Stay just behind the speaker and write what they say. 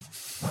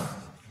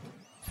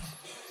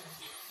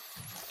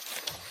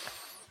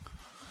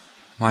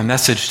My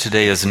message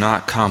today is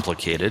not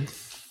complicated,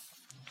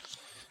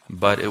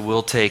 but it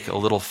will take a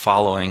little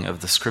following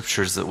of the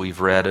scriptures that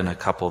we've read and a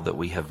couple that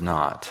we have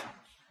not.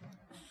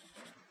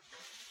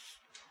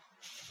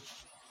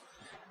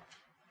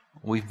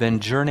 We've been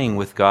journeying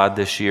with God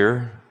this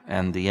year,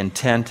 and the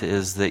intent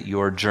is that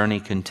your journey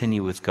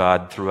continue with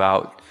God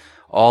throughout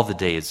all the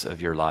days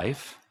of your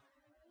life.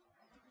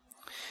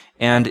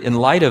 And in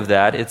light of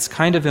that, it's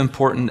kind of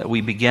important that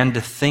we begin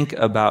to think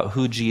about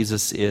who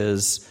Jesus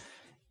is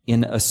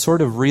in a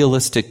sort of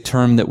realistic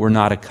term that we're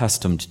not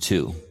accustomed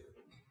to.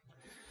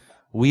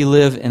 We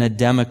live in a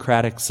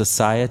democratic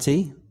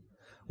society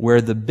where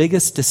the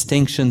biggest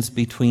distinctions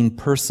between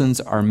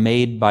persons are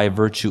made by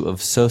virtue of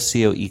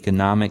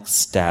socioeconomic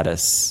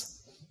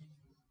status.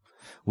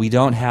 We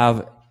don't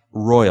have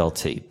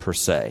royalty, per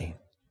se,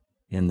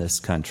 in this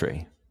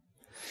country.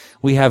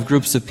 We have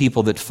groups of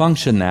people that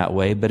function that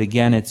way, but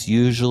again, it's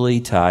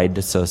usually tied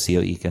to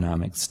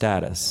socioeconomic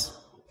status.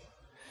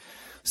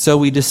 So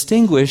we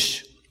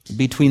distinguish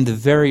between the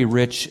very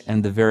rich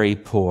and the very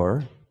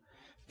poor,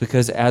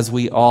 because as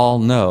we all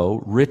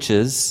know,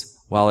 riches,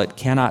 while it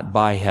cannot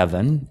buy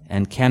heaven,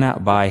 and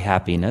cannot buy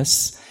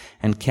happiness,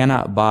 and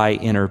cannot buy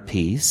inner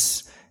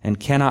peace, and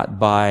cannot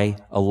buy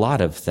a lot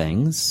of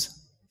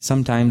things,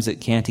 sometimes it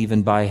can't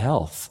even buy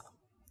health.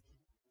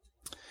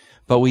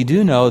 But we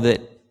do know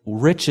that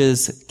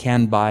riches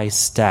can buy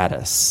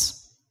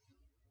status,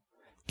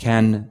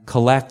 can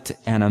collect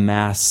and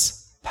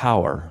amass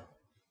power,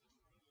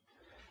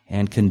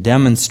 and can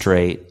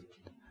demonstrate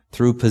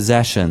through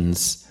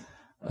possessions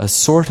a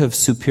sort of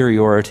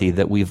superiority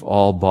that we've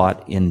all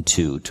bought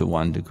into to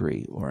one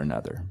degree or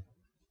another.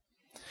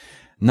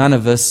 None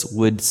of us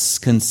would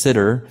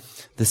consider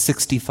the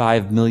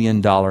 $65 million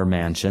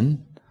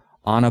mansion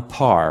on a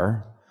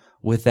par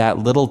with that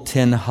little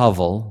tin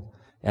hovel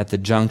at the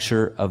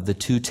juncture of the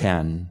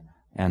 210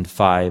 and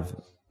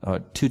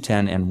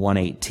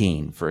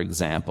 118, for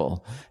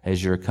example,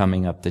 as you're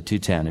coming up the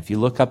 210. If you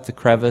look up the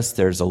crevice,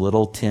 there's a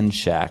little tin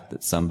shack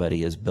that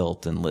somebody has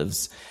built and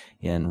lives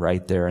in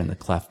right there in the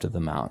cleft of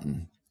the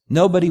mountain.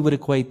 Nobody would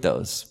equate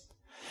those.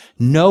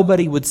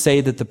 Nobody would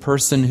say that the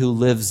person who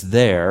lives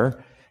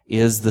there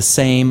is the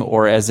same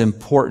or as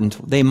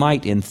important, they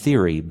might in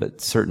theory,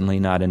 but certainly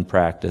not in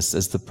practice,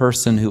 as the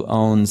person who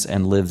owns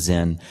and lives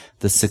in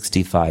the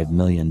 $65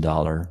 million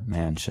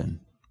mansion.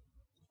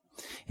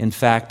 In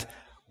fact,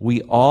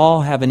 we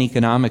all have an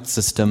economic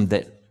system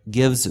that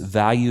gives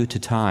value to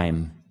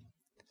time.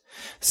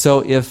 So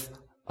if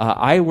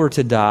I were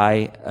to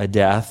die a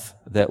death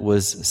that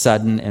was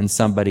sudden and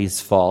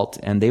somebody's fault,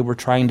 and they were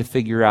trying to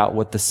figure out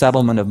what the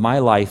settlement of my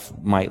life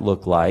might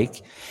look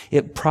like,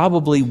 it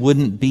probably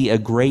wouldn't be a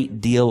great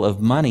deal of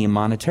money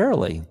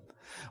monetarily.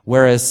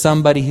 Whereas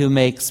somebody who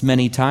makes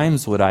many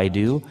times what I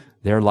do,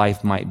 their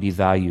life might be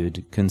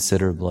valued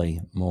considerably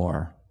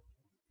more.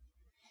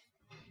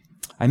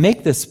 I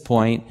make this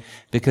point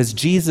because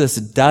Jesus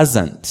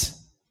doesn't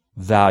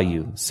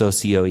value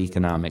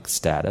socioeconomic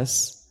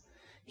status.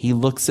 He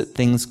looks at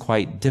things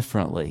quite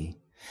differently.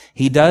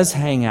 He does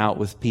hang out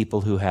with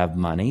people who have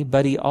money,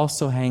 but he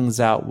also hangs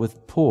out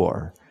with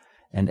poor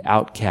and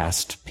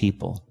outcast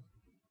people.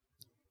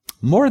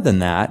 More than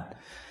that,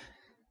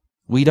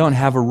 we don't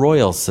have a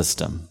royal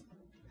system.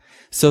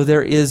 So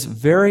there is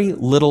very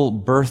little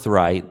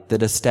birthright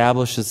that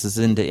establishes us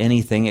into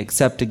anything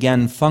except,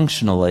 again,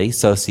 functionally,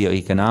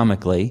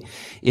 socioeconomically.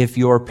 If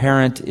your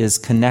parent is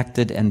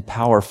connected and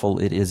powerful,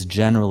 it is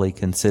generally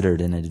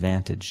considered an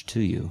advantage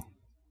to you.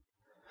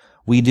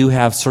 We do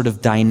have sort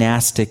of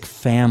dynastic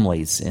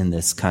families in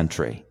this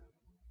country.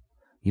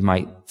 You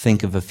might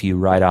think of a few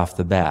right off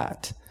the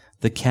bat.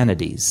 The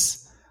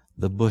Kennedys,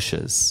 the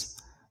Bushes,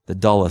 the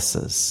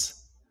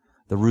Dulleses,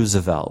 the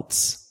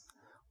Roosevelts.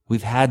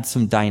 We've had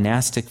some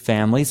dynastic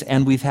families,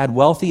 and we've had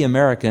wealthy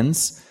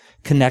Americans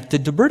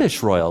connected to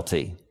British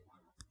royalty,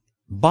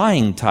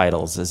 buying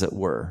titles, as it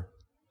were.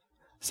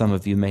 Some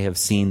of you may have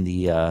seen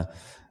the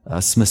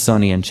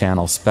Smithsonian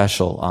Channel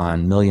special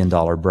on $1 Million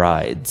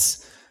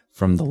Brides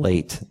from the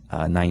late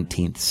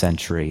 19th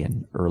century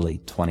and early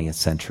 20th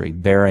century,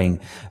 bailing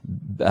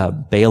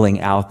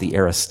out the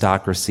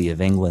aristocracy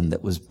of England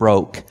that was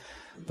broke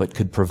but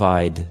could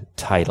provide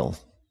title.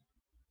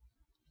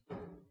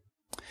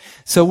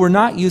 So we're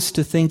not used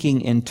to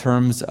thinking in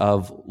terms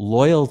of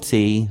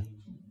loyalty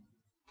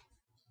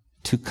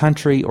to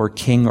country or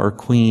king or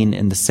queen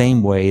in the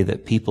same way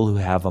that people who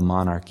have a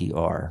monarchy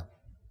are.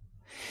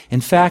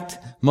 In fact,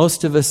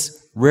 most of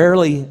us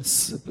rarely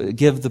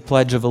give the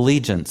Pledge of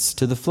Allegiance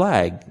to the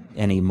flag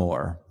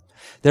anymore.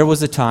 There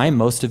was a time,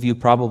 most of you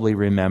probably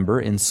remember,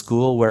 in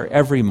school where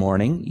every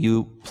morning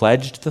you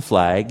pledged the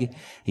flag,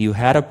 you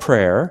had a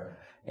prayer,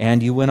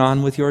 and you went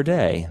on with your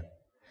day.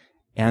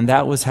 And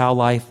that was how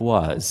life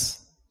was.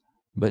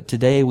 But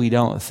today we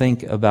don't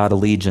think about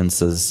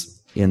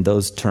allegiances in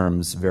those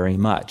terms very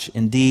much.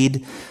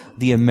 Indeed,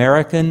 the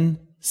American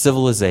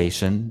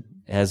civilization,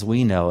 as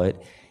we know it,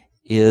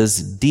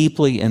 is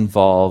deeply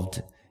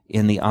involved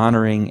in the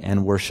honoring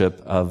and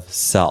worship of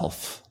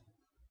self.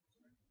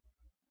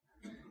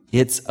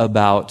 It's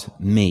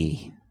about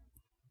me.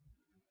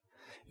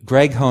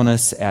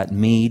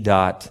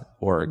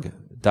 greghonas@me.org,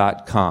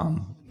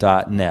 .com,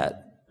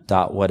 .net,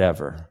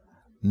 .whatever.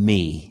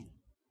 Me.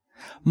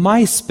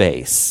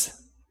 MySpace.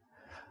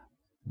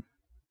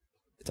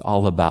 It's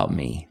all about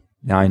me.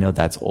 Now, I know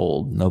that's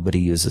old. Nobody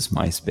uses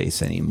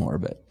MySpace anymore,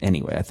 but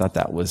anyway, I thought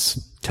that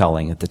was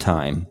telling at the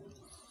time.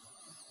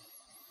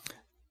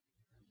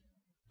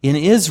 In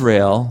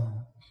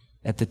Israel,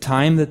 at the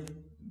time that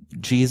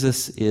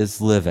Jesus is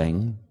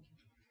living,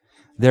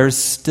 there's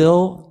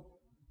still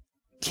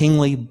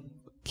kingly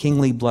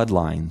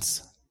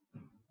bloodlines.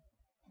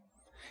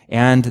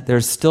 And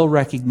there's still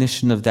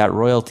recognition of that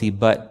royalty,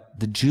 but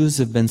the Jews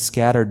have been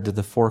scattered to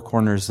the four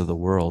corners of the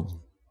world.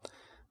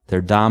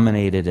 They're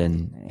dominated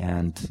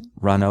and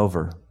run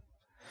over.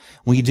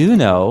 We do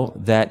know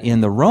that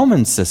in the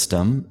Roman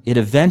system, it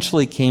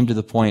eventually came to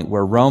the point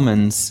where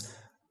Romans,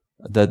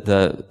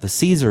 the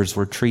Caesars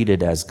were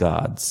treated as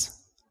gods.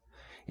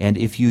 And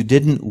if you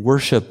didn't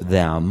worship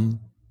them,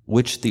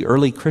 which the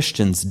early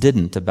Christians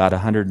didn't about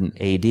 100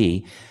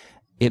 AD,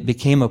 it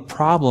became a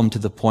problem to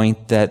the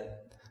point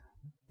that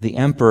the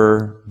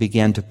emperor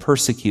began to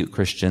persecute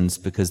Christians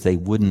because they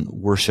wouldn't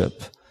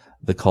worship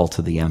the cult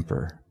of the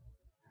emperor.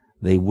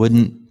 They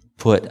wouldn't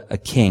put a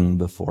king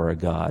before a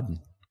god.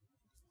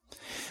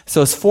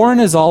 So as foreign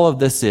as all of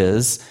this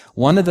is,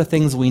 one of the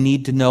things we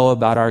need to know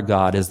about our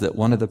God is that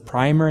one of the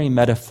primary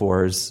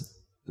metaphors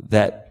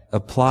that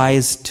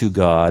applies to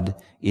God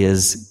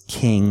is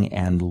King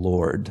and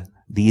Lord.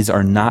 These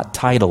are not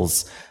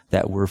titles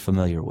that we're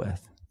familiar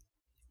with.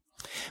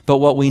 But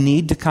what we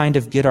need to kind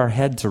of get our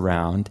heads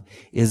around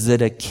is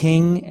that a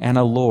king and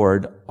a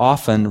lord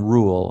often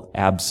rule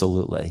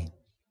absolutely.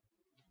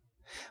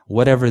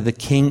 Whatever the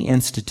king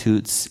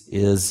institutes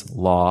is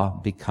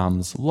law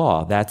becomes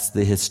law. That's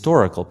the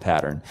historical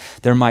pattern.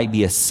 There might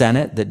be a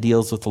senate that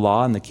deals with the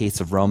law in the case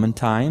of Roman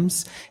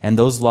times, and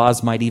those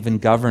laws might even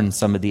govern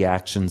some of the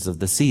actions of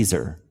the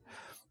Caesar.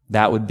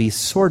 That would be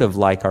sort of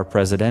like our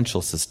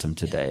presidential system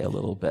today a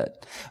little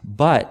bit.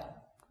 But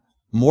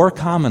more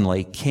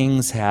commonly,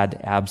 kings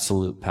had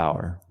absolute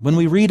power. When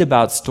we read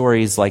about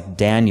stories like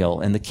Daniel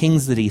and the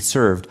kings that he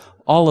served,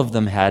 all of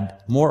them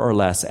had more or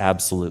less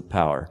absolute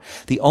power.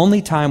 The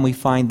only time we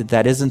find that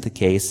that isn't the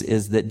case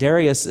is that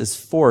Darius is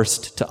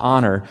forced to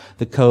honor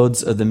the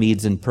codes of the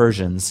Medes and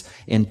Persians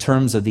in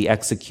terms of the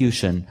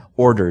execution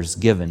orders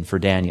given for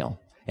Daniel.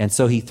 And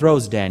so he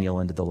throws Daniel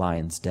into the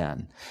lion's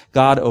den.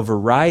 God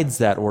overrides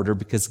that order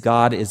because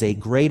God is a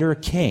greater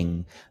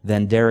king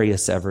than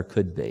Darius ever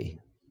could be.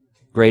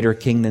 Greater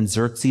king than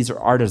Xerxes or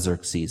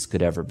Artaxerxes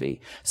could ever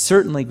be.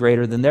 Certainly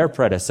greater than their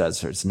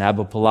predecessors,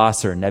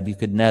 Nabopolassar,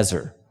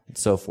 Nebuchadnezzar, and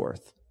so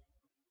forth.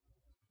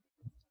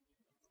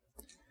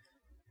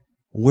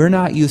 We're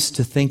not used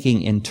to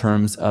thinking in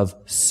terms of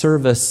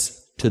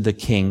service to the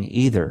king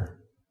either.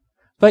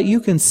 But you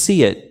can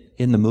see it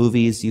in the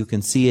movies, you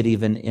can see it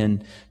even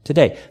in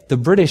today. The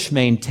British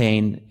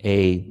maintain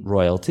a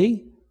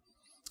royalty.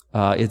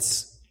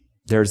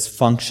 There's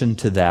function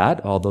to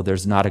that, although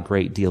there's not a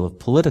great deal of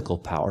political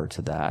power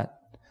to that.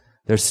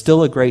 There's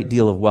still a great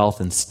deal of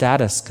wealth and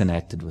status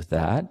connected with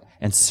that,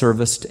 and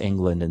service to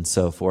England and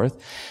so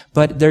forth.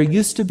 But there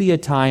used to be a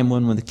time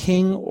when the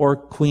king or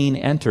queen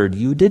entered,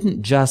 you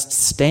didn't just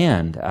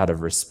stand out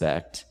of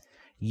respect.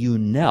 You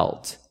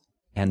knelt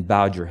and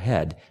bowed your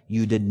head.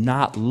 You did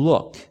not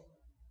look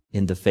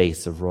in the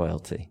face of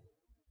royalty.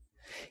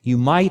 You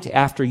might,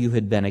 after you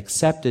had been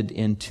accepted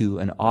into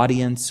an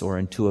audience or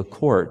into a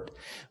court,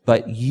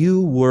 but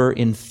you were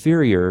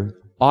inferior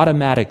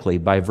automatically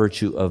by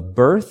virtue of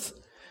birth,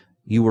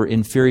 you were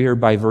inferior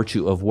by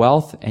virtue of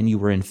wealth, and you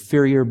were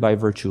inferior by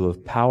virtue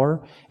of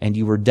power, and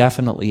you were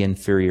definitely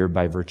inferior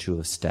by virtue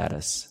of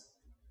status.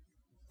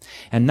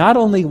 And not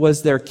only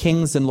was there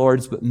kings and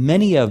lords, but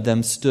many of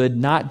them stood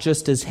not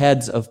just as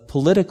heads of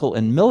political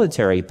and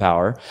military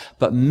power,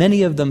 but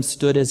many of them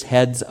stood as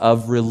heads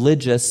of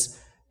religious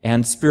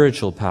and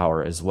spiritual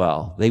power as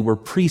well. They were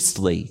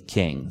priestly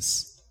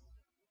kings.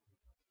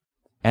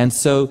 And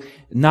so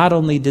not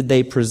only did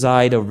they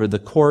preside over the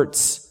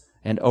courts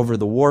and over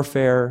the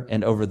warfare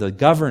and over the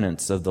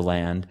governance of the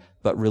land,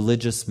 but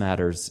religious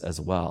matters as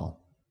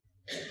well.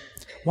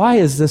 Why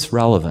is this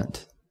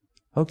relevant?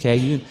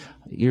 Okay,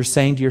 you're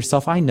saying to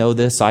yourself, I know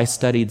this. I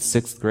studied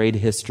 6th grade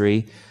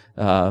history.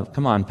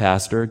 Come on,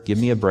 Pastor, give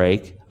me a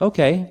break.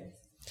 Okay.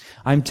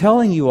 I'm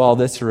telling you all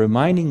this or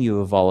reminding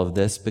you of all of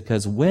this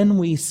because when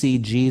we see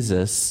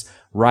Jesus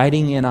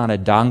riding in on a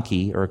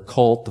donkey or a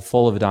colt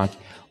full of a donkey,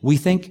 we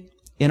think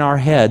in our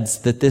heads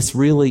that this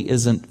really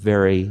isn't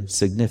very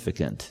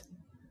significant.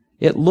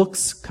 It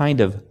looks kind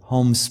of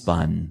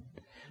homespun,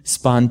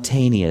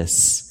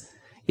 spontaneous.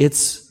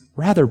 It's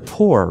rather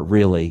poor,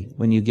 really,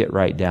 when you get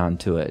right down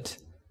to it.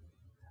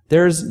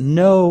 There's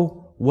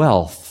no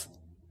wealth.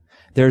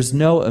 There's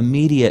no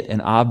immediate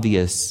and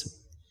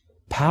obvious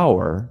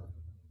power.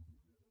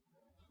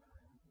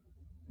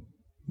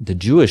 The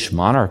Jewish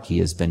monarchy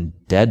has been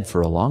dead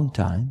for a long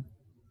time.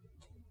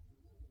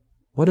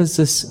 What does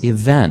this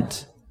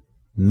event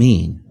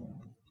mean?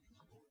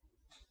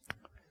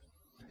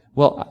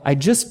 Well, I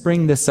just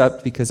bring this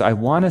up because I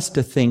want us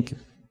to think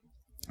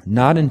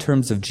Not in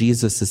terms of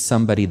Jesus as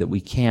somebody that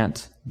we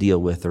can't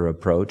deal with or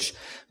approach,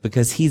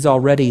 because he's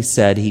already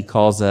said he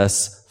calls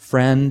us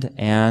friend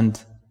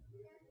and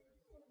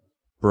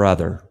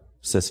brother,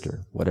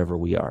 sister, whatever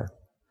we are.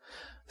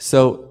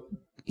 So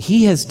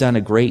he has done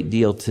a great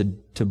deal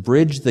to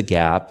bridge the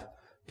gap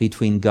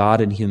between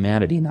God and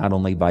humanity, not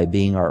only by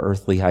being our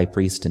earthly high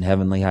priest and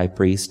heavenly high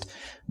priest,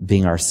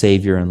 being our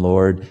Savior and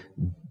Lord,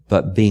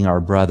 but being our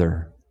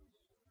brother.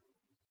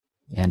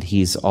 And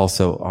he's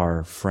also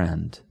our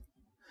friend.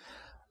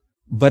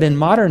 But in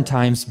modern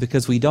times,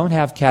 because we don't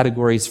have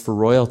categories for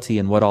royalty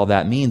and what all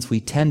that means, we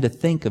tend to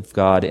think of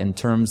God in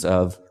terms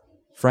of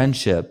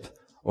friendship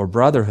or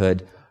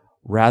brotherhood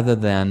rather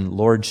than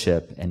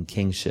lordship and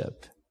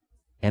kingship.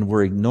 And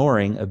we're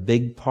ignoring a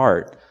big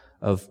part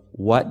of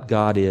what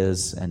God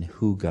is and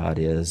who God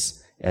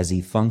is as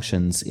he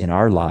functions in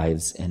our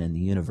lives and in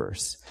the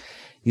universe.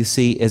 You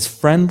see, as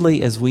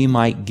friendly as we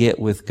might get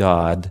with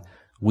God,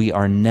 we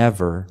are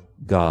never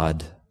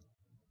God.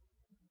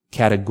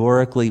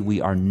 Categorically,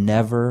 we are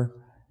never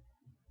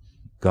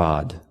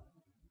God.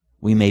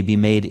 We may be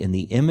made in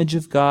the image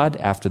of God,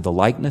 after the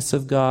likeness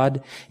of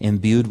God,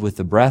 imbued with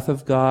the breath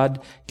of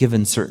God,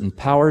 given certain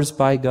powers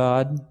by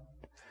God.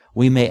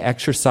 We may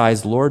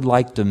exercise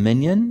Lord-like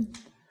dominion.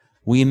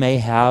 We may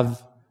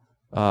have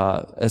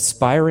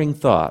aspiring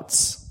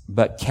thoughts,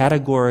 but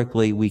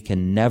categorically we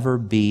can never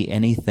be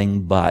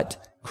anything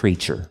but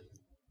creature.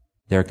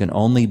 There can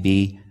only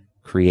be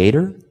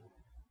creator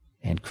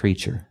and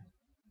creature.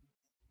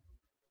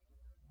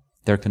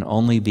 There can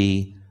only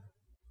be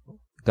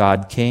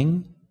God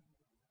King,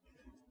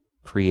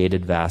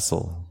 created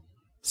vassal,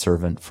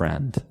 servant,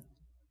 friend.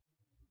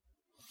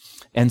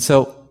 And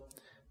so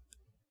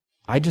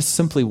I just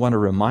simply want to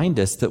remind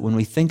us that when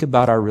we think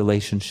about our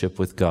relationship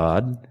with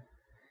God,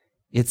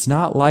 it's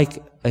not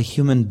like a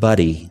human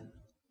buddy.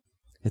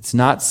 It's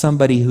not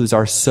somebody who's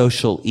our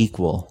social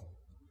equal.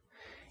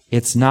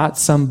 It's not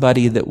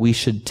somebody that we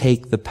should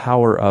take the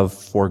power of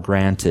for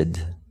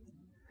granted.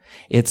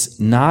 It's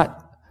not,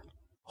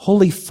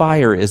 holy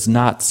fire is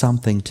not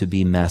something to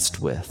be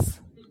messed with.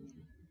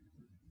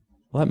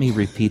 Let me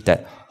repeat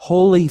that.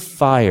 Holy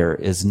fire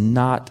is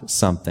not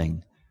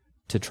something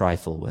to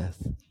trifle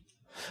with.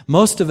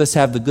 Most of us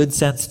have the good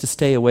sense to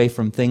stay away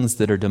from things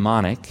that are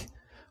demonic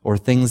or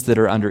things that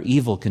are under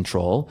evil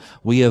control.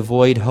 We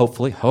avoid,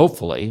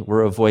 hopefully,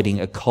 we're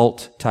avoiding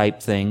occult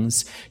type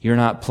things. You're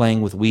not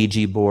playing with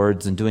Ouija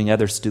boards and doing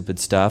other stupid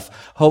stuff.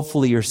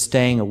 Hopefully you're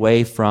staying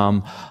away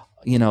from,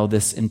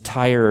 this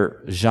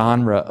entire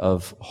genre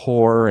of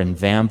horror and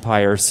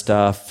vampire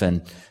stuff.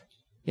 And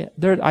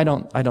I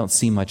don't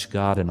see much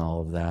God in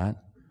all of that.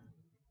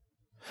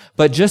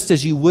 But just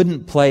as you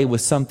wouldn't play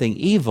with something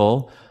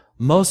evil,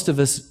 most of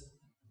us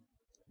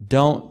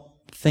don't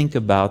think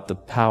about the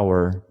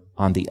power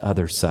on the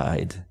other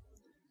side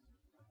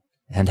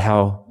and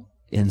how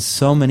in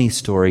so many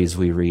stories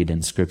we read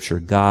in Scripture,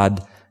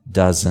 God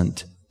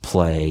doesn't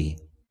play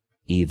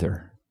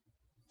either.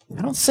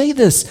 I don't say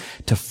this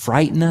to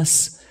frighten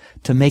us,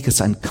 to make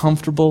us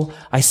uncomfortable.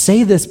 I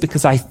say this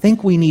because I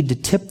think we need to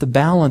tip the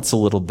balance a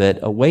little bit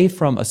away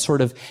from a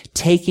sort of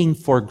taking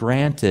for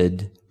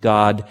granted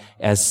God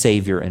as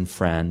Savior and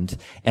friend,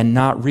 and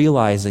not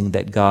realizing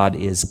that God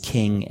is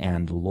King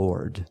and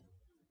Lord.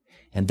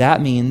 And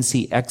that means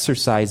he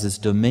exercises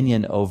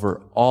dominion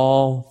over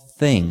all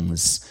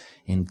things,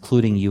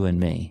 including you and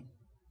me.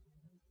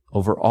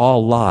 Over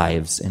all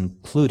lives,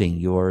 including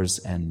yours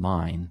and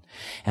mine.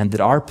 And that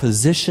our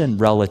position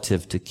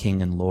relative to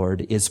King and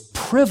Lord is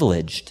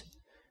privileged.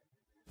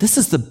 This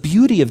is the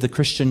beauty of the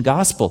Christian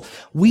gospel.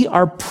 We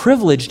are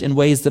privileged in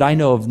ways that I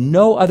know of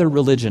no other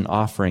religion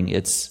offering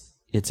its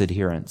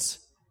adherents.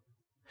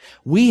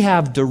 We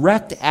have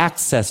direct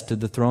access to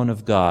the throne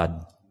of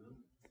God.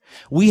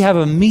 We have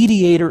a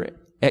mediator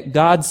at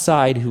God's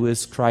side who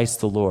is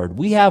Christ the Lord.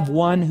 We have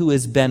one who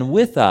has been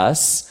with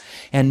us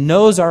and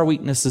knows our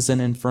weaknesses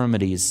and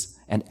infirmities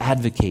and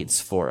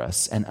advocates for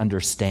us and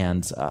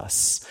understands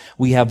us.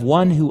 We have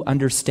one who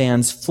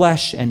understands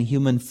flesh and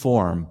human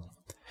form.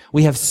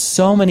 We have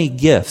so many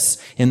gifts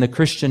in the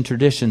Christian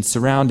tradition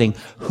surrounding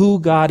who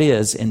God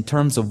is in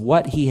terms of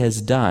what he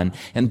has done.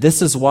 And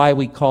this is why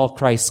we call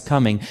Christ's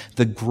coming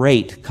the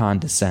great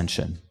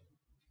condescension.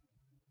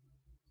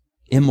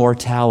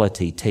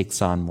 Immortality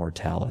takes on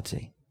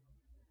mortality.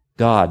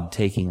 God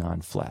taking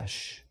on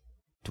flesh,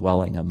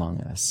 dwelling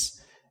among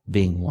us,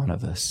 being one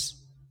of us.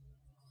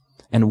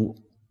 And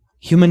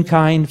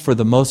humankind, for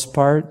the most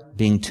part,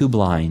 being too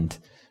blind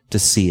to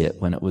see it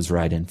when it was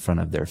right in front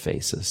of their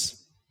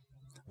faces.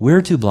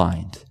 We're too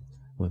blind.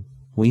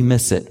 We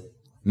miss it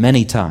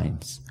many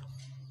times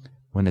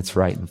when it's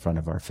right in front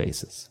of our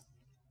faces.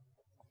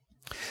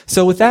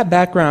 So with that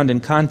background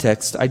and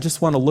context, I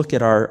just want to look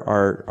at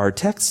our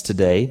text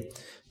today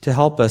to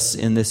help us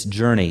in this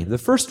journey. The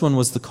first one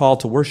was the call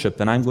to worship,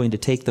 and I'm going to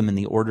take them in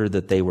the order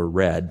that they were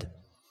read.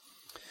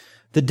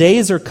 The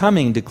days are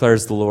coming,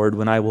 declares the Lord,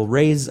 when I will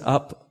raise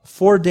up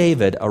for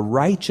David a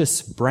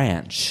righteous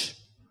branch.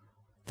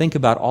 Think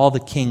about all the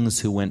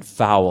kings who went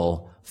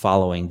foul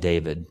following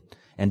David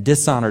and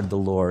dishonored the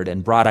Lord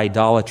and brought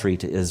idolatry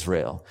to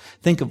Israel.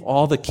 Think of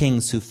all the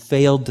kings who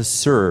failed to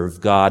serve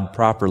God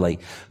properly,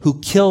 who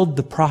killed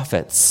the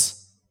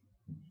prophets,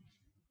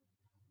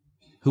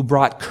 who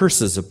brought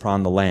curses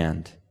upon the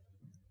land.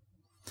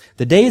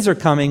 The days are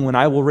coming when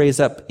I will raise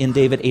up in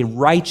David a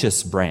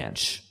righteous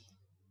branch,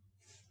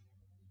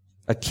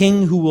 a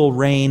king who will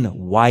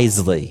reign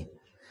wisely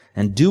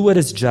and do what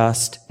is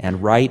just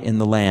and right in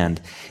the land.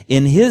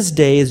 In his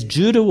days,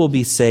 Judah will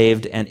be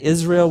saved and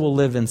Israel will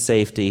live in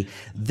safety.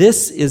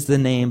 This is the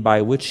name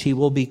by which he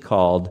will be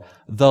called,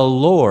 the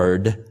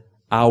Lord,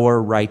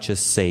 our righteous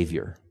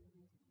Savior.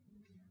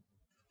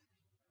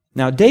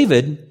 Now,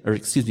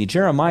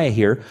 Jeremiah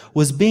here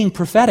was being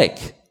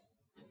prophetic.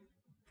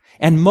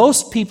 And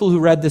most people who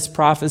read this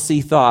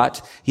prophecy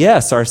thought,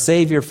 yes, our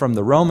Savior from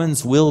the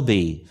Romans will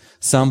be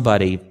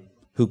somebody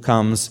who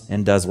comes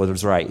and does what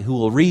is right, who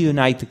will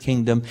reunite the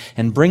kingdom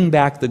and bring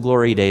back the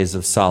glory days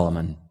of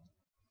Solomon.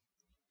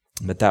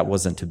 But that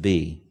wasn't to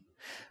be.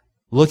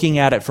 Looking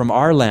at it from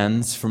our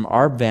lens, from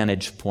our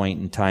vantage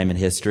point in time and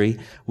history,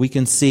 we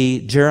can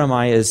see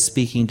Jeremiah is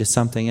speaking to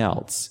something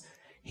else.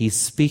 He's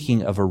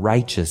speaking of a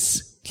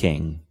righteous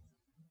king,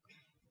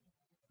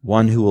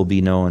 one who will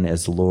be known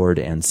as Lord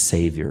and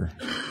Savior,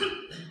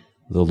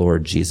 the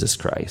Lord Jesus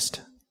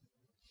Christ.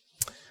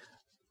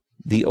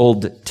 The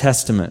Old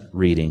Testament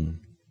reading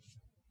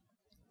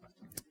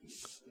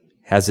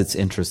has its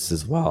interests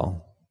as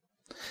well.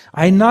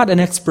 I'm not an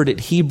expert at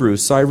Hebrew,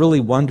 so I really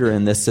wonder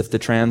in this if the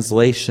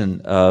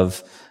translation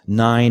of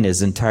 9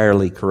 is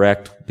entirely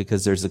correct,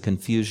 because there's a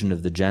confusion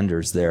of the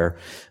genders there.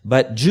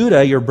 But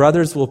Judah, your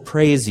brothers will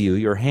praise you.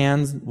 Your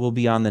hands will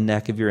be on the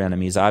neck of your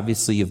enemies.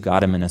 Obviously, you've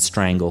got him in a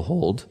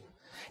stranglehold.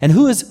 And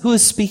who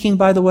is speaking,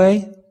 by the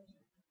way?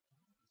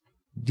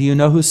 Do you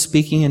know who's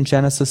speaking in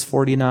Genesis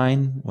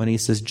 49 when he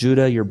says,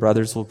 Judah, your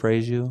brothers will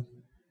praise you?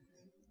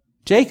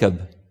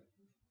 Jacob.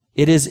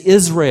 It is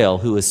Israel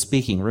who is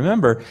speaking.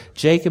 Remember,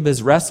 Jacob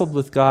has wrestled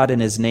with God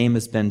and his name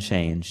has been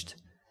changed.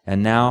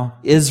 And now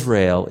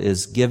Israel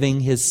is giving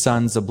his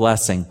sons a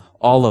blessing,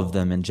 all of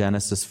them in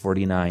Genesis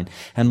 49.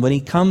 And when he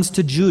comes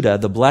to Judah,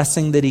 the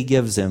blessing that he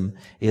gives him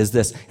is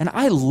this. And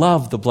I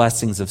love the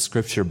blessings of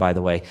Scripture, by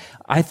the way.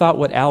 I thought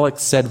what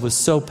Alex said was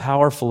so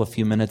powerful a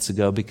few minutes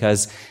ago,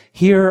 because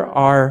here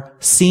our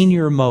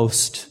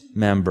senior-most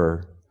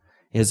member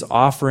is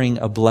offering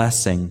a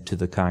blessing to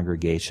the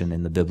congregation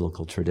in the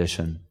biblical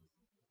tradition.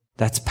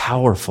 That's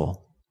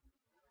powerful.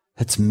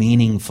 That's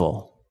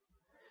meaningful.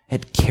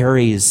 It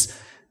carries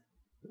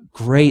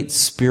great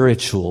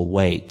spiritual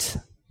weight.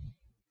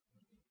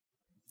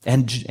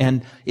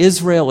 And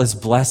Israel is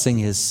blessing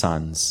his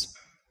sons.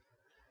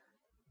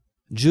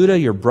 Judah,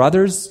 your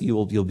brothers,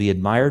 you'll be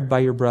admired by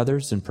your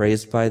brothers and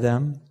praised by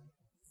them.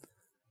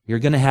 You're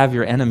going to have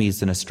your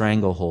enemies in a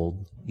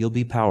stranglehold. You'll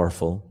be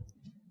powerful.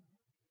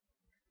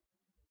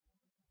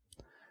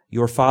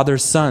 Your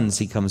father's sons,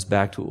 he comes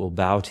back to it, will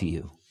bow to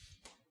you.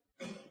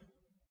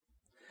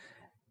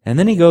 And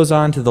then he goes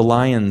on to the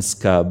lion's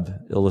cub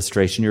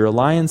illustration. You're a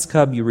lion's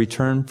cub, you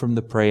return from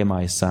the prey,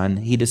 my son.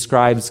 He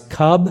describes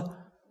cub,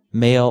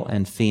 male,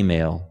 and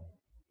female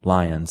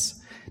lions.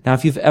 Now,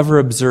 if you've ever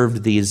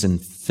observed these in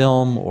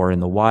film or in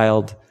the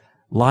wild,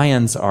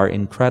 lions are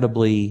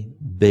incredibly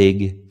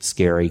big,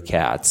 scary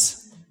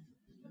cats.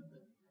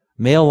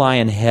 Male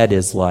lion head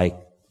is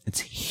it's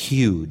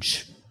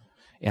huge.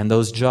 And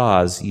those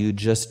jaws, you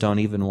just don't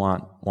even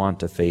want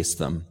to face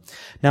them.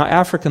 Now,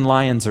 African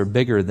lions are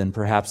bigger than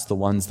perhaps the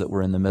ones that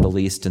were in the Middle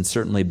East, and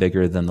certainly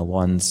bigger than the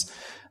ones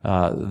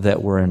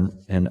that were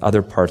in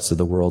other parts of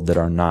the world that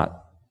are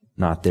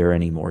not there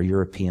anymore,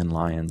 European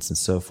lions and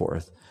so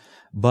forth.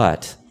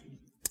 But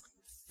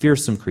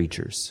fearsome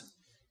creatures,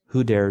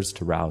 who dares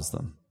to rouse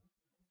them?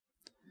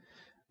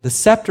 The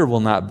scepter will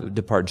not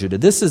depart Judah.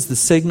 This is the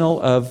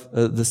signal of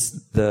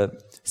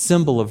the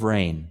symbol of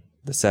reign,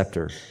 the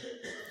scepter.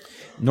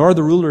 Nor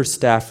the ruler's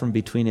staff from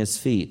between his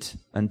feet,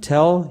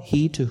 until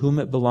he to whom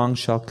it belongs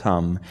shall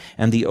come,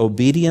 and the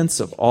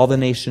obedience of all the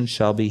nations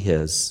shall be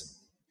his.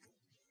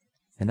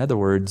 In other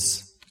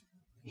words,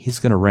 he's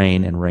going to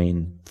reign and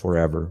reign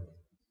forever.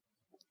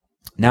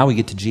 Now we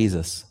get to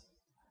Jesus.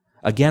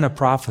 Again, a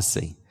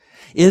prophecy.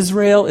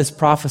 Israel is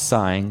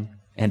prophesying,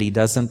 and he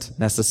doesn't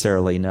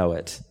necessarily know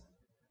it.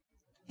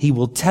 He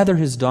will tether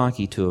his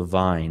donkey to a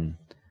vine,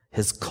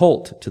 his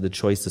colt to the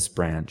choicest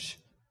branch.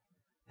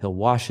 He'll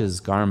wash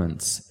his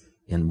garments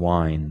in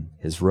wine,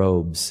 his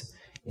robes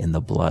in the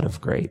blood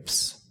of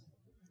grapes.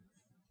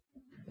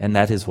 And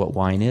that is what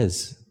wine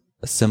is,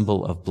 a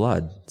symbol of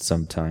blood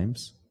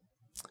sometimes.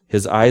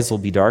 His eyes will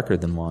be darker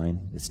than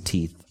wine, his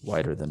teeth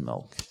whiter than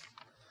milk.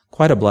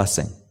 Quite a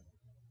blessing.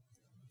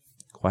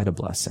 Quite a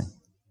blessing.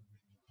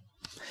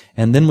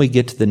 And then we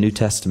get to the New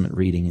Testament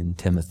reading in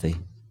Timothy.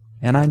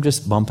 And I'm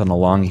just bumping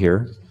along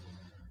here.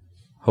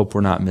 Hope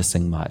we're not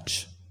missing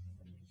much.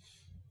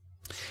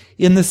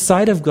 In the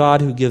sight of God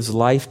who gives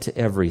life to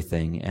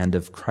everything, and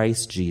of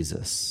Christ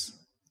Jesus.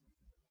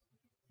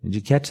 Did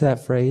you catch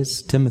that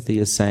phrase? Timothy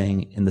is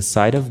saying, in the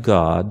sight of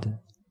God,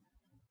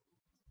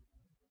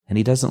 and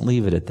he doesn't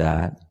leave it at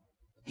that.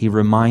 He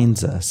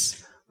reminds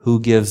us, who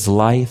gives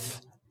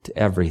life to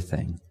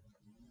everything.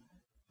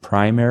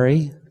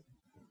 Primary,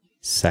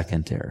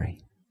 secondary.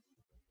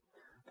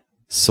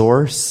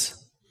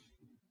 Source,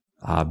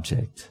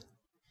 object.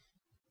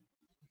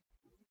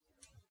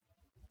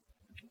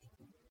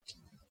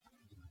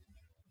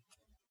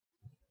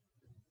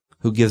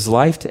 Who gives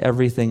life to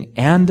everything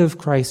and of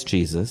Christ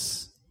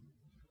Jesus.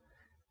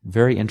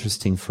 Very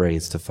interesting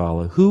phrase to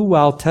follow. Who,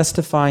 while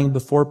testifying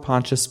before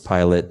Pontius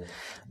Pilate,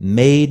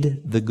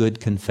 made the good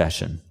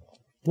confession.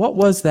 What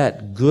was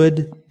that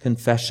good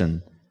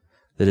confession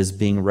that is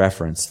being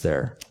referenced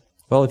there?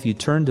 Well, if you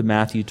turn to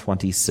Matthew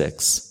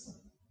 26.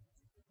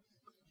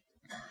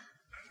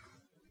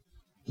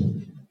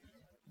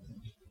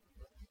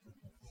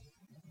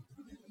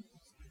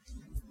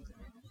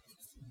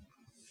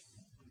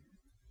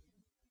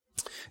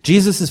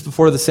 Jesus is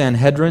before the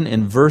Sanhedrin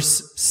in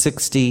verse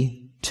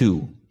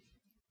 62.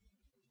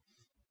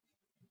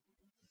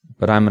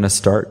 But I'm going to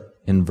start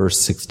in verse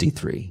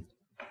 63.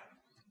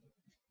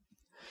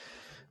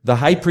 The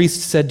high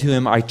priest said to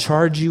him, I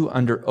charge you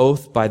under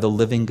oath by the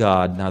living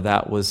God. Now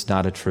that was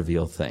not a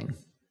trivial thing.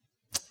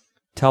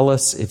 Tell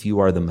us if you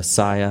are the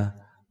Messiah,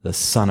 the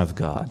Son of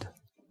God.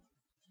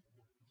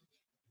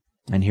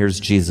 And here's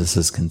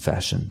Jesus'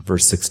 confession,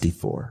 verse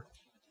 64.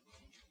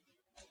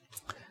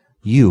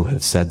 You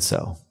have said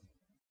so.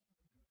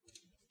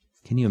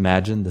 Can you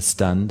imagine the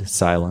stunned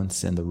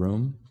silence in the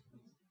room?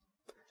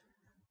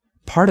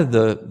 Part of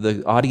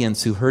the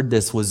audience who heard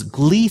this was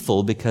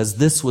gleeful because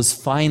this was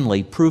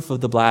finally proof of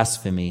the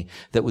blasphemy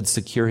that would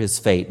secure his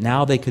fate.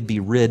 Now they could be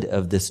rid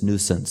of this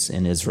nuisance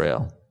in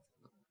Israel.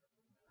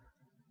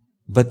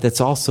 But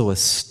that's also a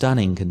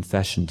stunning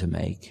confession to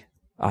make.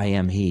 I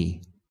am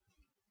he.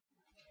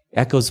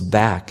 Echoes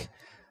back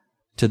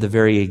to the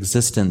very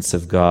existence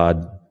of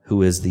God,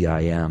 who is the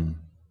I am.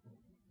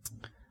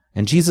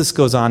 And Jesus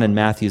goes on in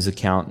Matthew's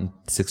account in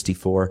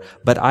 64,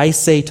 but I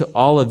say to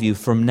all of you,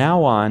 from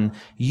now on,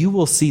 you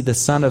will see the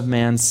Son of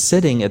Man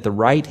sitting at the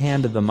right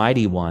hand of the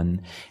Mighty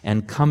One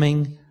and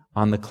coming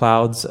on the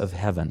clouds of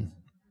heaven.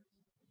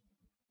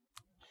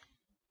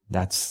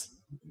 That's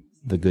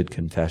the good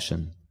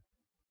confession.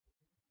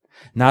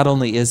 Not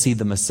only is he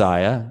the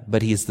Messiah,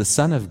 but he's the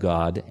Son of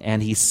God,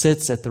 and he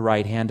sits at the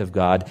right hand of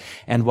God.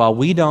 And while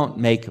we don't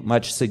make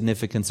much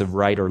significance of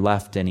right or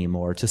left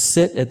anymore, to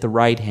sit at the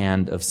right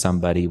hand of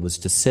somebody was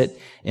to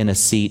sit in a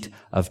seat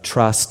of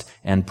trust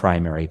and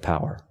primary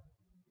power.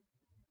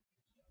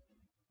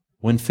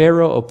 When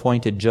Pharaoh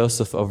appointed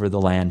Joseph over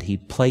the land, he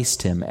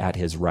placed him at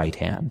his right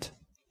hand.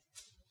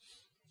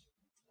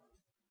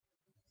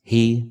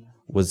 He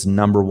was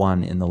number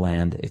one in the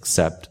land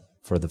except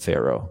for the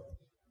Pharaoh.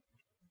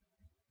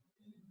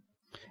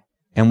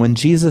 And when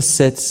Jesus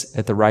sits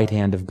at the right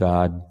hand of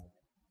God,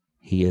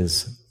 he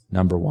is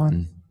number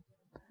one,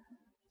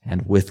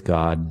 and with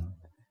God,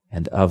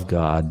 and of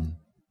God,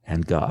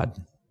 and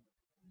God.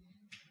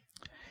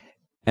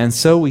 And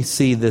so we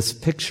see this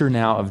picture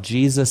now of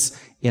Jesus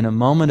in a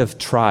moment of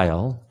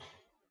trial,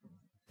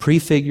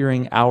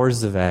 prefiguring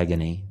hours of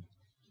agony,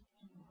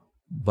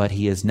 but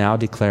he is now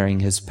declaring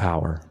his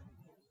power.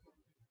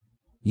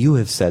 You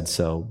have said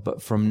so,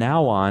 but from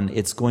now on,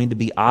 it's going to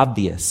be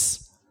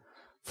obvious.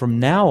 From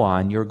now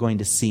on, you're going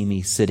to see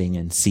me sitting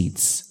in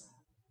seats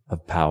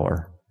of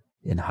power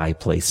in high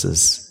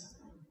places.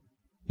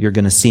 You're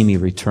going to see me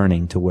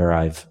returning to where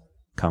I've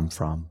come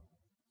from.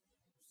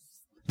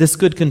 This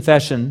good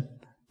confession,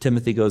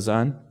 Timothy goes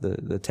on,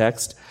 the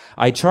text,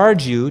 I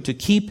charge you to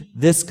keep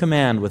this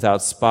command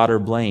without spot or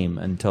blame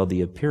until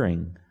the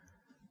appearing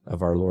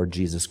of our Lord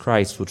Jesus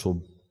Christ,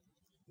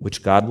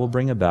 which God will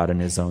bring about in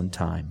his own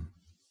time.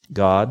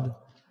 God,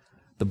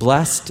 the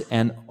blessed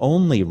and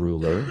only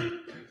ruler,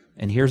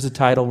 and here's a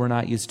title we're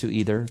not used to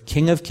either,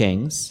 King of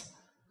Kings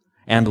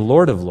and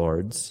Lord of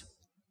Lords,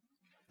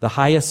 the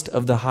highest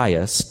of the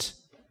highest,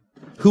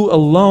 who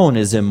alone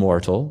is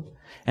immortal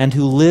and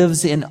who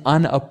lives in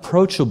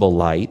unapproachable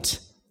light,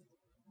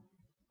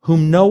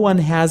 whom no one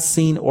has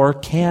seen or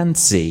can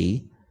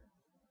see,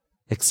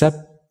 except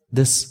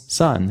this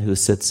Son who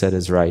sits at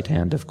his right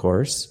hand, of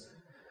course.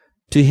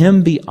 To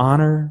him be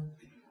honor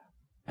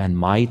and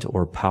might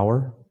or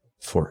power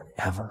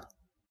forever.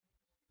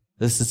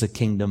 This is a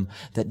kingdom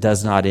that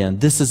does not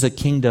end. This is a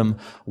kingdom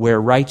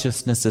where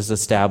righteousness is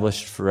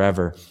established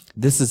forever.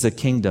 This is a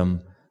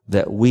kingdom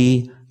that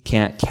we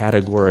can't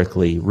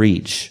categorically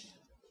reach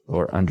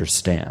or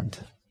understand.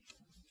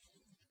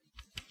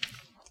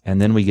 And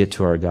then we get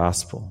to our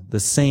gospel. The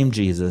same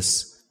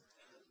Jesus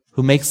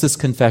who makes this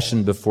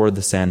confession before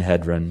the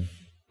Sanhedrin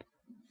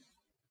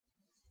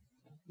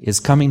is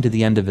coming to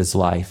the end of his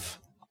life.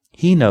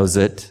 He knows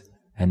it,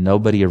 and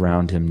nobody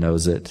around him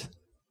knows it.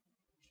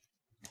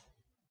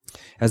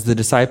 As the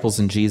disciples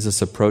and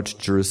Jesus approached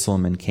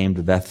Jerusalem and came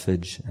to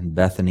Bethphage and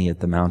Bethany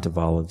at the Mount of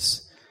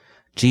Olives,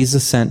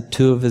 Jesus sent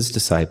two of his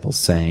disciples,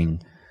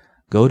 saying,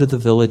 Go to the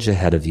village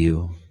ahead of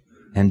you,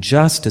 and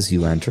just as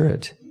you enter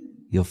it,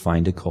 you'll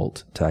find a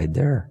colt tied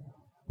there,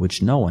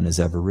 which no one has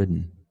ever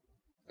ridden.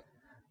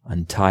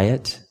 Untie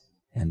it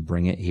and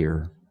bring it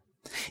here.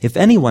 If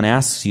anyone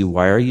asks you,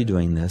 why are you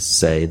doing this?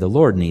 Say, the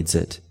Lord needs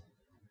it,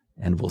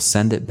 and will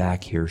send it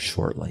back here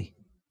shortly.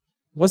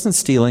 Wasn't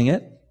stealing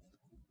it,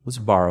 was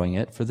borrowing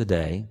it for the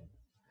day.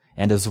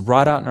 And as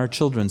brought out in our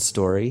children's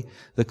story,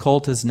 the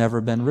colt has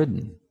never been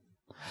ridden.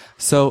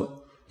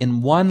 So,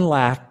 in one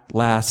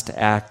last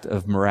act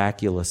of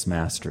miraculous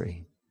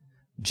mastery,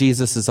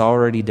 Jesus has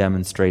already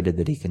demonstrated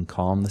that he can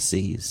calm the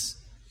seas,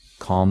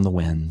 calm the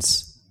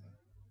winds.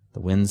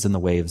 The winds and the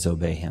waves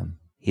obey him.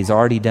 He's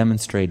already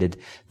demonstrated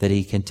that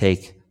he can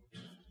take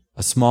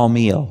a small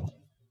meal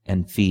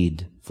and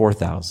feed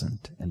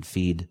 4,000 and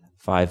feed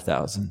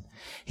 5,000.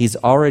 He's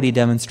already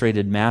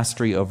demonstrated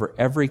mastery over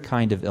every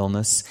kind of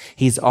illness.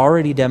 He's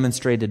already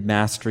demonstrated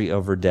mastery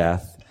over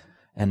death.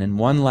 And in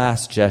one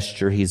last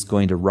gesture, he's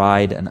going to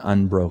ride an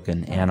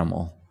unbroken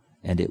animal,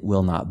 and it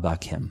will not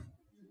buck him.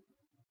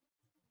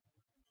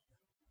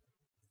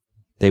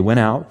 They went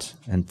out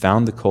and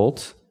found the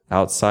colt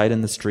outside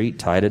in the street,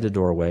 tied at a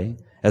doorway.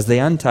 As they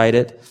untied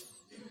it,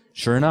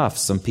 sure enough,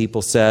 some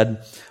people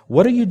said,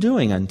 "What are you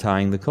doing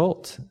untying the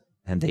colt?"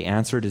 And they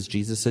answered as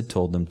Jesus had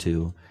told them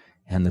to,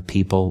 and the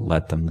people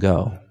let them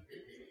go.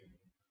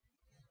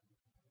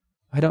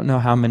 I don't know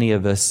how many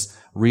of us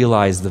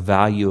realize the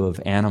value of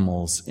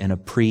animals in a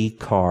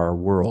pre-car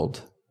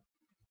world.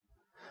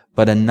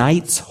 But a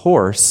knight's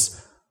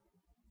horse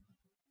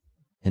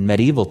in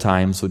medieval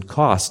times would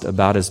cost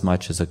about as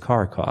much as a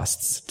car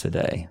costs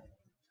today.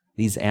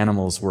 These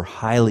animals were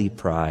highly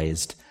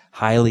prized,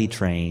 highly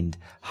trained,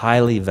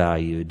 highly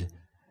valued,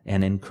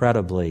 and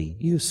incredibly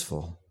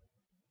useful.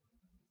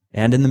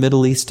 And in the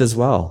Middle East as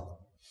well.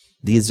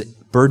 These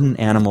burden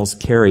animals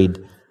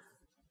carried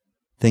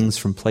things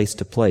from place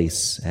to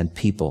place and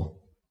people.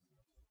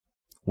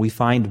 We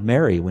find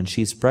Mary, when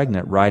she's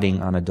pregnant,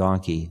 riding on a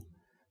donkey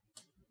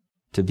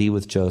to be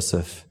with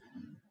Joseph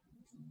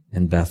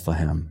in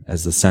Bethlehem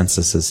as the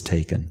census is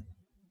taken.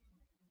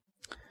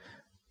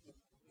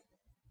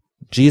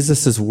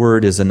 Jesus'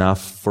 word is enough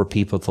for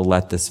people to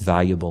let this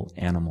valuable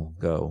animal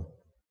go.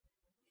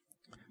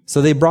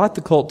 So they brought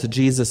the colt to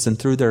Jesus and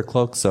threw their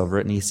cloaks over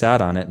it, and he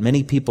sat on it.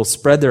 Many people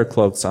spread their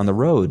cloaks on the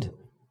road.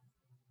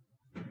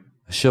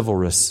 A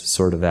chivalrous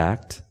sort of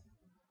act,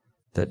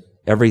 that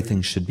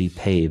everything should be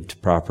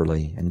paved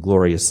properly and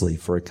gloriously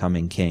for a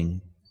coming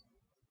king.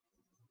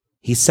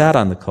 He sat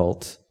on the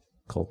colt,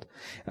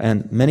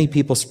 and many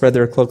people spread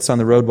their cloaks on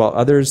the road, while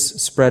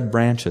others spread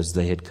branches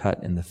they had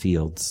cut in the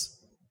fields.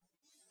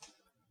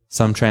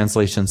 Some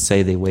translations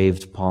say they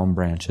waved palm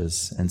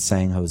branches and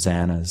sang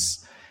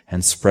hosannas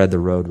and spread the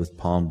road with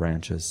palm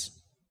branches.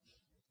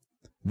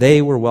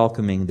 They were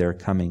welcoming their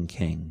coming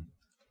king.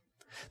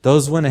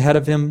 Those went ahead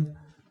of him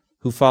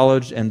who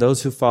followed, and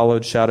those who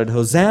followed shouted,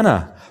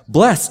 "Hosanna!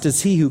 Blessed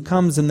is he who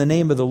comes in the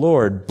name of the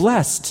Lord.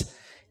 Blessed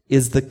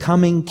is the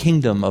coming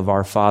kingdom of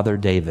our father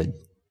David.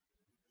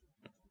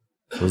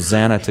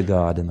 Hosanna to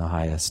God in the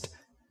highest."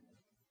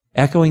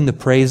 Echoing the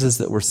praises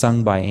that were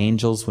sung by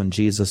angels when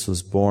Jesus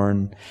was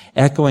born,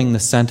 echoing the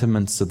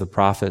sentiments of the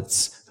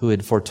prophets who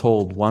had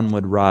foretold one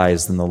would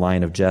rise in the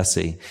line of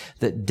Jesse,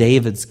 that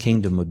David's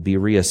kingdom would be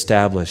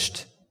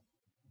reestablished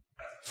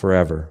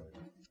forever.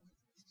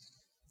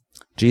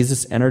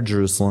 Jesus entered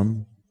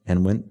Jerusalem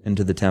and went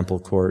into the temple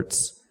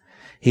courts.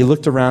 He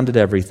looked around at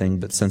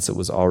everything, but since it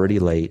was already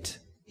late,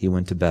 he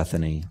went to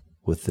Bethany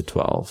with the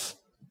 12.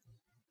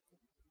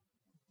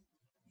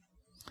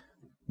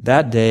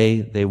 That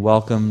day, they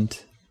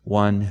welcomed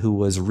one who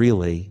was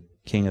really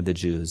King of the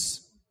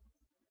Jews.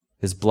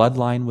 His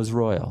bloodline was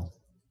royal.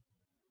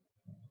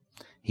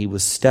 He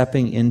was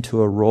stepping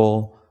into a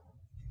role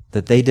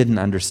that they didn't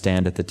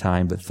understand at the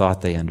time, but thought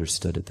they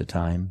understood at the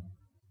time.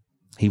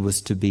 He was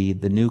to be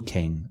the new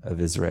king of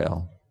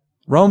Israel.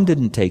 Rome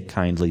didn't take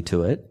kindly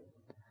to it,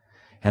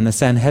 and the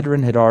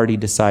Sanhedrin had already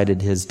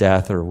decided his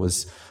death, or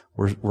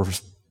were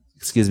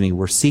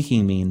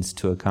seeking means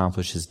to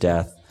accomplish his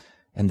death.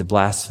 And the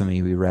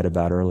blasphemy we read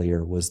about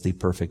earlier was the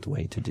perfect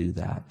way to do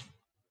that.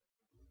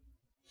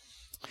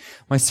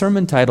 My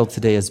sermon title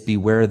today is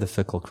Beware the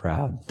Fickle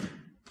Crowd.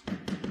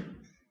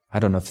 I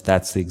don't know if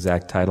that's the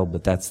exact title,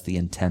 but that's the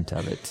intent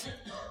of it.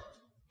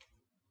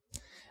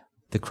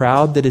 The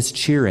crowd that is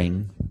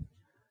cheering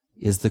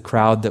is the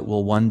crowd that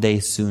will one day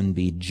soon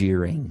be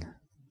jeering.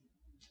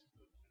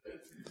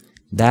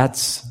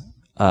 That's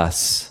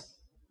us.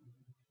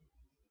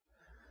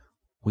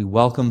 We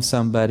welcome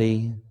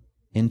somebody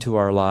into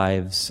our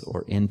lives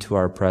or into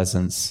our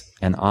presence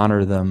and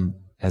honor them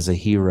as a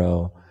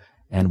hero,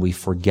 and we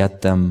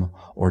forget them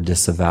or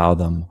disavow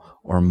them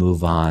or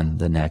move on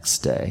the next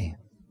day.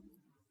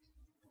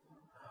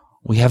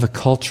 We have a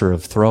culture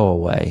of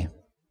throwaway.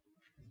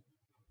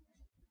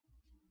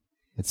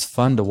 It's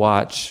fun to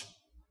watch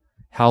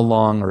how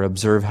long, or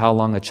observe how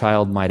long, a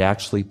child might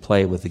actually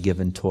play with a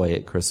given toy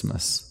at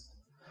Christmas.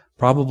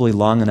 Probably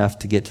long enough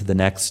to get to the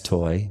next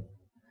toy,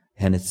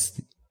 and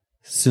it's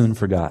soon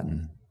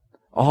forgotten.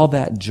 All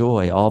that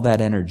joy, all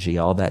that energy,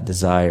 all that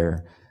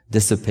desire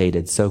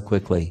dissipated so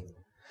quickly.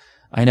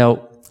 I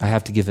know I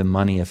have to give him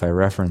money if I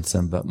reference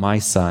him, but my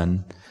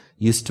son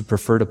used to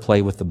prefer to play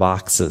with the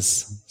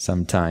boxes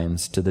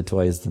sometimes to the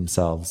toys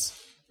themselves.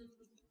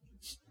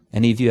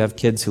 Any of you have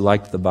kids who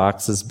liked the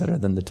boxes better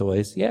than the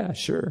toys? Yeah,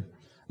 sure.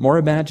 More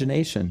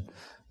imagination,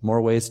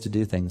 more ways to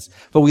do things.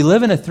 But we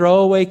live in a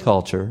throwaway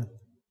culture,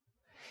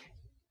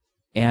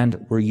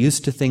 and we're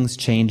used to things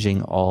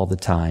changing all the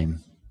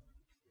time.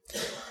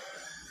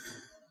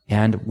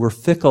 And we're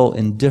fickle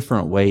in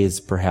different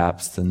ways,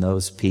 perhaps, than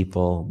those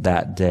people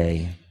that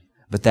day.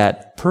 But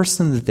that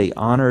person that they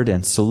honored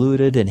and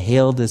saluted and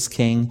hailed as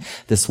king,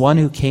 this one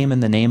who came in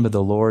the name of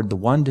the Lord, the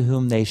one to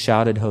whom they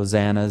shouted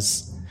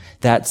hosannas,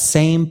 that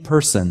same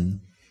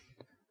person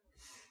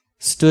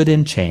stood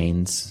in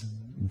chains,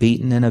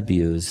 beaten and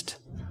abused,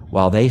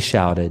 while they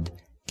shouted,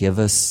 "Give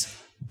us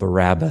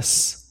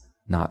Barabbas,"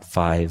 not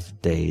 5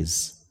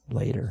 days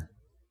later.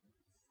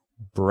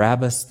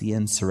 Barabbas the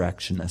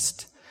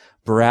insurrectionist,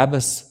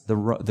 Barabbas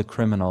the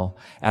criminal,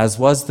 as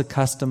was the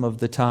custom of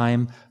the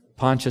time.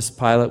 Pontius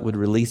Pilate would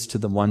release to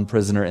them one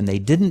prisoner, and they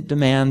didn't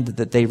demand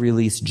that they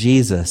release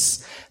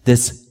Jesus,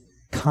 this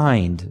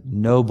kind,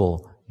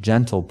 noble,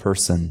 gentle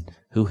person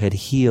who had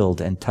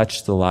healed and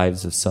touched the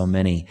lives of so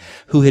many,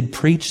 who had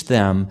preached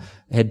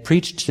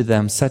to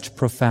them such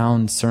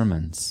profound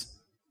sermons,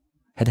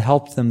 had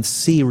helped them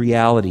see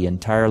reality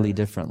entirely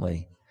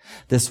differently.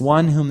 This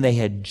one whom they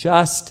had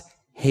just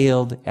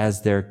hailed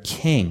as their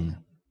king.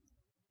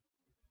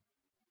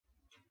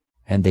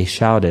 And they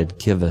shouted,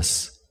 "Give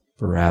us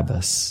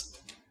Barabbas.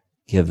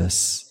 Give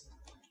us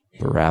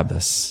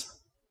Barabbas.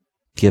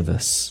 Give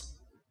us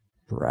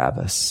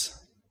Barabbas."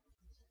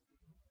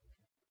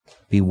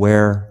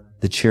 Beware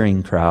the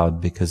cheering crowd,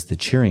 because the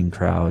cheering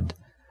crowd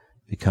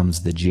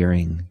becomes the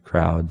jeering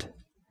crowd.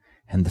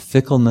 And the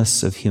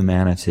fickleness of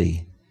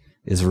humanity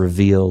is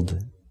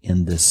revealed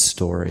in this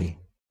story.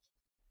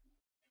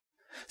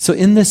 So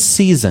in this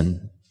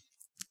season,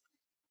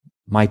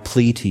 my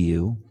plea to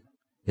you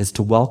is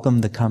to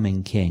welcome the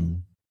coming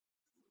King,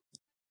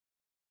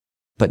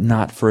 but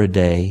not for a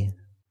day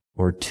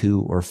or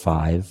 2 or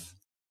 5,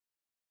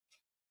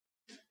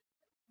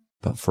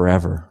 but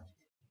forever.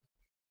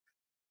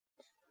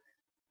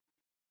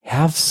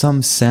 Have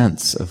some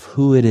sense of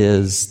who it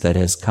is that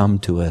has come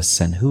to us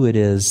and who it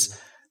is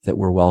that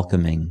we're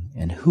welcoming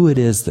and who it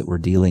is that we're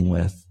dealing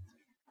with.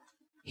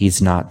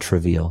 He's not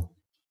trivial.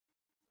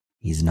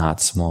 He's not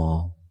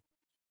small.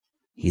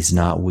 He's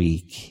not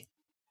weak.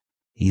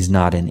 He's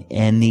not in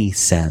any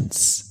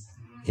sense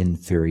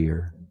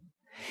inferior.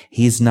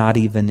 He's not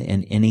even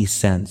in any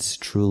sense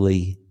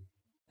truly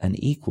an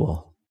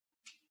equal.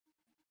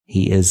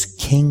 He is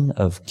King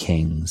of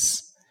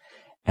Kings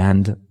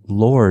and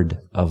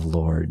Lord of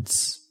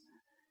Lords,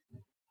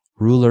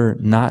 ruler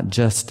not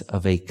just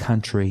of a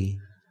country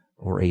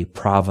or a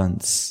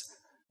province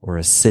or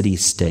a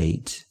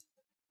city-state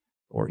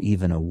or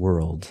even a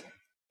world,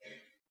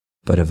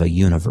 but of a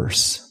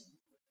universe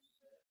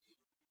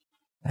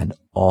and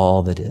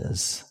all that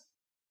is.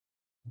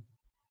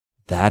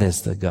 That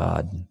is the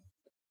God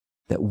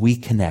that we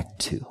connect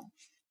to.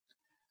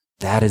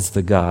 That is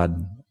the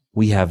God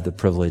we have the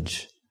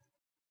privilege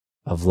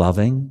of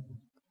loving,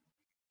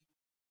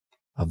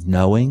 of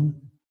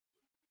knowing,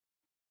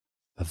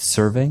 of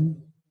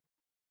serving,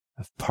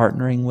 of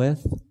partnering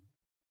with,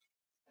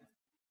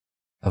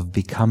 of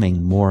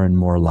becoming more and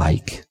more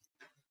like.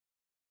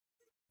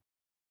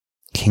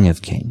 King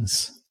of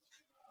Kings,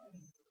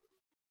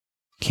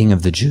 King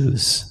of the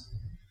Jews,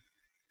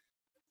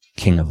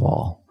 King of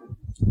all.